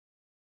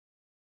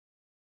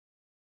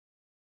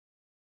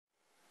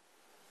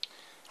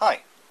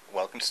Hi,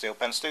 welcome to Steel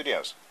Pen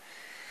Studios.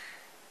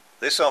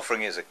 This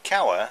offering is a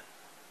Kowa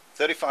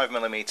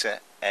 35mm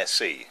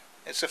SE.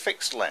 It's a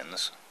fixed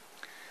lens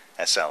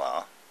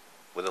SLR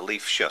with a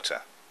leaf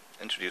shutter,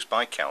 introduced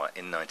by Kowa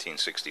in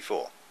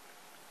 1964.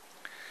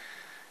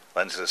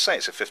 Lens, as I say,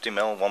 it's a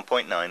 50mm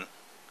 1.9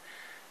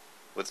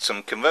 with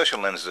some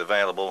conversion lenses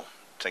available,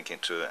 taking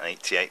it to an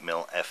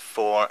 88mm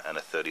f4 and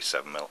a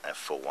 37mm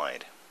f4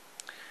 wide.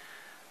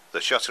 The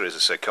shutter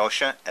is a Kowa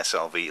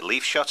SLV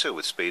leaf shutter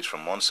with speeds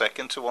from 1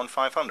 second to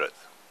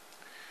 1/500th.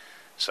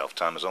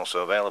 Self-time is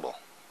also available.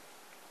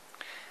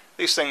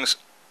 These things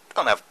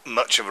don't have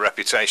much of a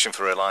reputation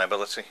for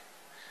reliability,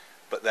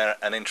 but they're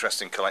an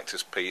interesting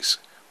collector's piece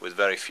with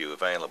very few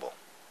available.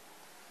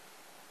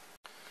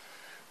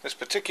 This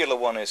particular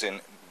one is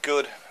in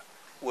good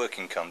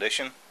working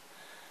condition.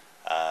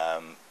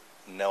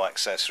 No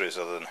accessories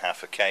other than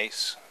half a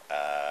case,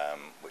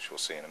 which we'll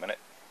see in a minute.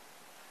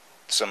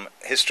 Some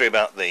history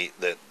about the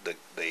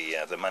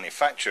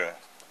manufacturer.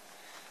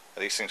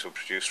 These things were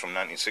produced from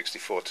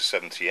 1964 to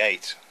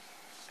 78.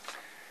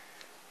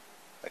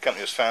 The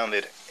company was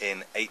founded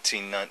in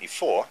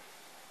 1894,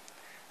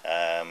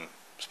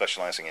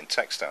 specializing in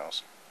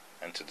textiles.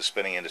 Entered the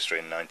spinning industry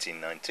in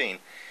 1919,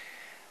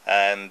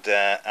 and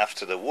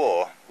after the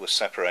war was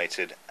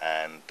separated,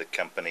 and the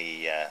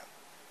company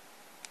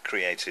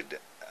created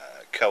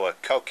Kowa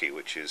Koki,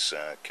 which is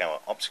Kowa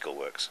Optical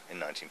Works, in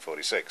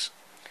 1946.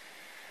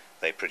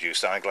 They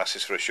produced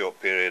eyeglasses for a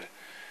short period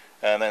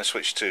and then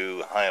switched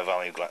to higher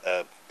value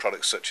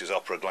products such as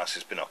opera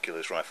glasses,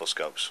 binoculars, rifle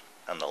scopes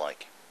and the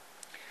like.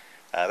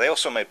 They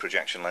also made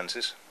projection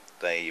lenses.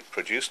 They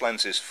produced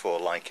lenses for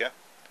Leica.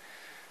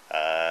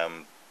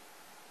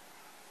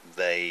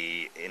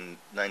 They, in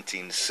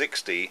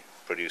 1960,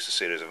 produced a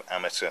series of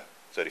amateur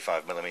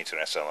 35mm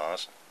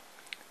SLRs,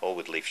 all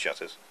with leaf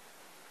shutters.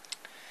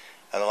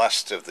 And the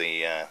last of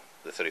the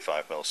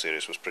 35mm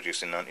series was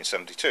produced in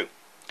 1972.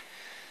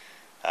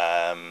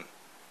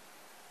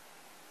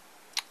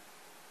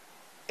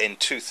 In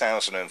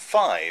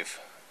 2005,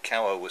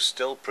 Kowa was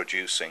still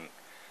producing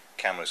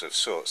cameras of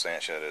sorts. They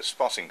actually had a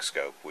spotting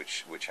scope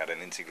which had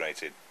an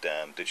integrated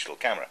digital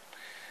camera.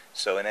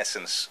 So in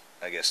essence,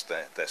 I guess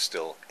they're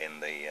still in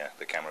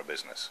the camera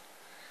business.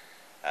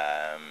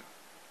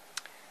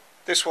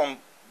 This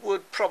one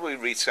would probably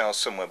retail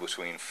somewhere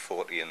between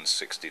 $40 and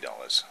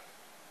 $60,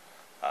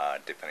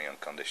 depending on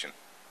condition.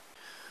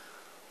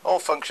 All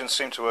functions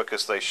seem to work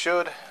as they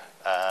should.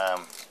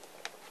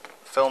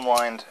 Film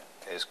wind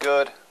is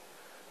good,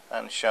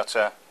 and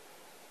shutter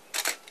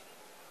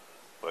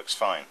works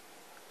fine.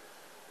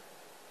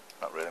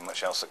 Not really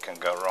much else that can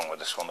go wrong with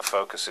this one. The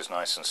focus is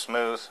nice and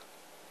smooth.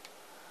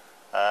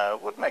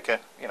 Would make an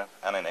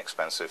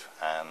inexpensive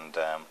and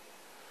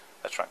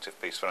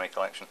attractive piece for any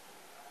collection.